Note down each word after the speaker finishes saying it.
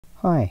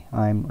Hi,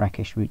 I'm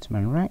Rakesh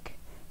Rootsman Rak,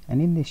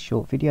 and in this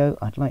short video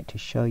I'd like to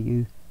show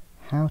you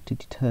how to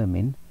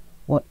determine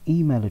what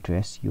email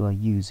address you are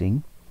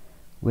using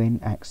when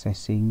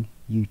accessing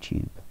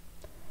YouTube.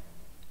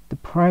 The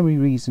primary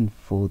reason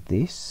for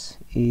this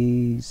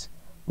is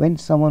when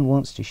someone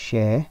wants to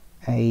share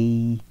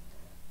a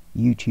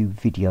YouTube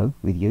video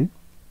with you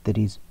that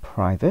is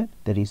private,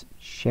 that is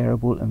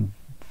shareable and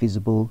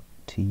visible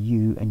to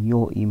you and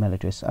your email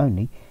address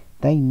only,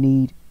 they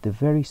need the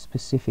very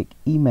specific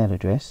email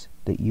address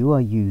that you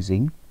are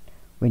using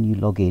when you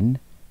log in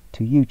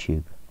to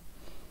YouTube.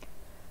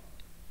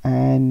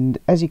 And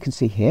as you can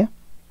see here,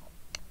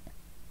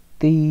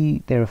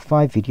 there are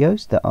 5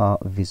 videos that are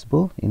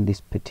visible in this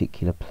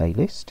particular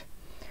playlist.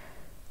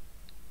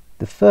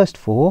 The first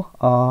 4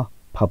 are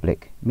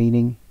public,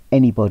 meaning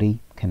anybody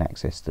can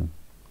access them.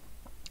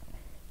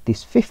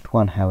 This 5th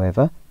one,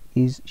 however,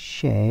 is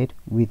shared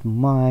with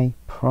my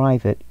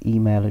private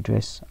email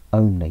address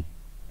only,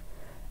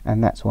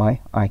 and that's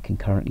why I can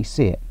currently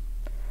see it.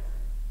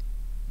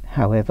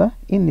 However,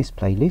 in this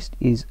playlist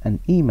is an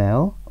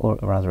email, or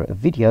rather a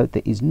video,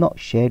 that is not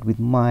shared with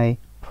my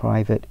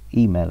private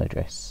email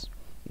address.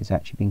 It's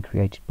actually been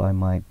created by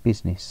my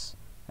business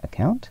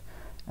account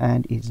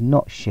and is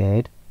not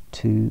shared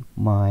to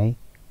my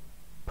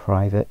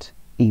private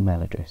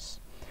email address.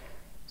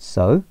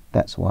 So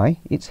that's why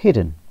it's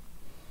hidden.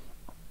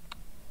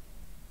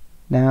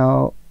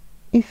 Now,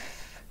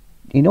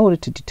 in order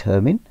to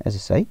determine, as I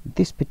say,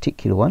 this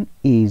particular one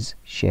is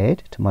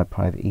shared to my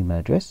private email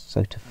address,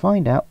 so to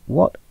find out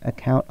what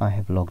account I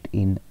have logged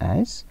in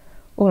as,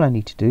 all I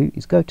need to do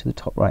is go to the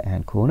top right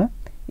hand corner.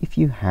 If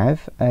you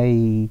have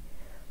a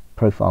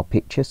profile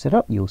picture set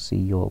up, you'll see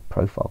your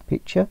profile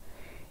picture.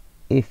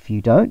 If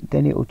you don't,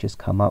 then it will just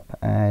come up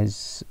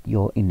as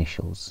your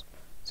initials.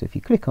 So if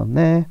you click on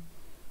there,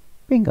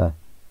 bingo,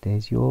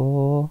 there's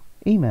your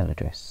email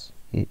address.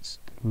 It's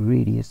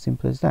really as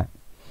simple as that.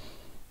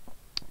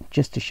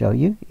 Just to show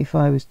you, if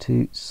I was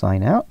to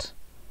sign out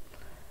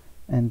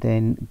and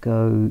then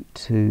go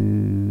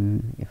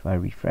to, if I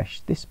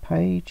refresh this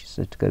page,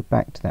 so to go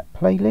back to that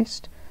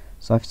playlist,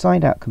 so I've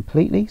signed out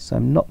completely, so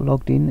I'm not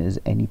logged in as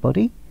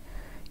anybody.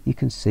 You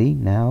can see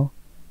now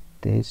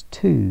there's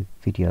 2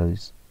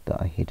 videos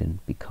that are hidden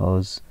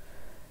because,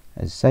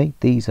 as I say,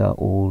 these are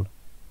all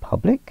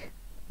public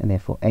and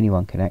therefore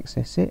anyone can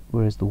access it,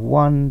 whereas the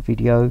one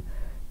video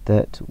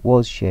that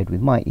was shared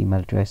with my email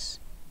address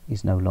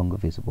is no longer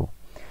visible.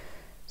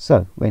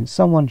 So when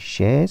someone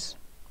shares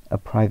a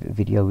private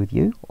video with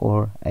you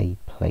or a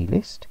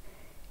playlist,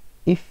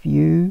 if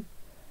you,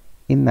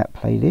 in that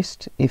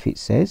playlist, if it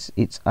says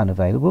it's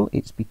unavailable,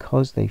 it's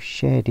because they've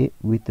shared it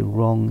with the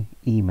wrong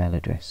email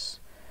address.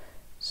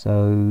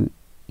 So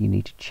you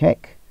need to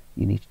check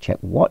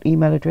what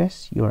email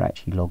address you're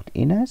actually logged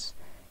in as,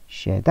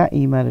 share that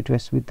email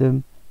address with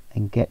them,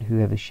 and get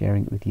whoever's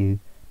sharing it with you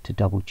to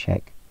double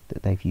check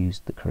that they've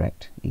used the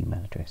correct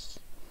email address.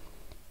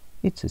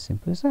 It's as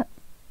simple as that.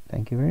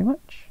 Thank you very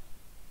much.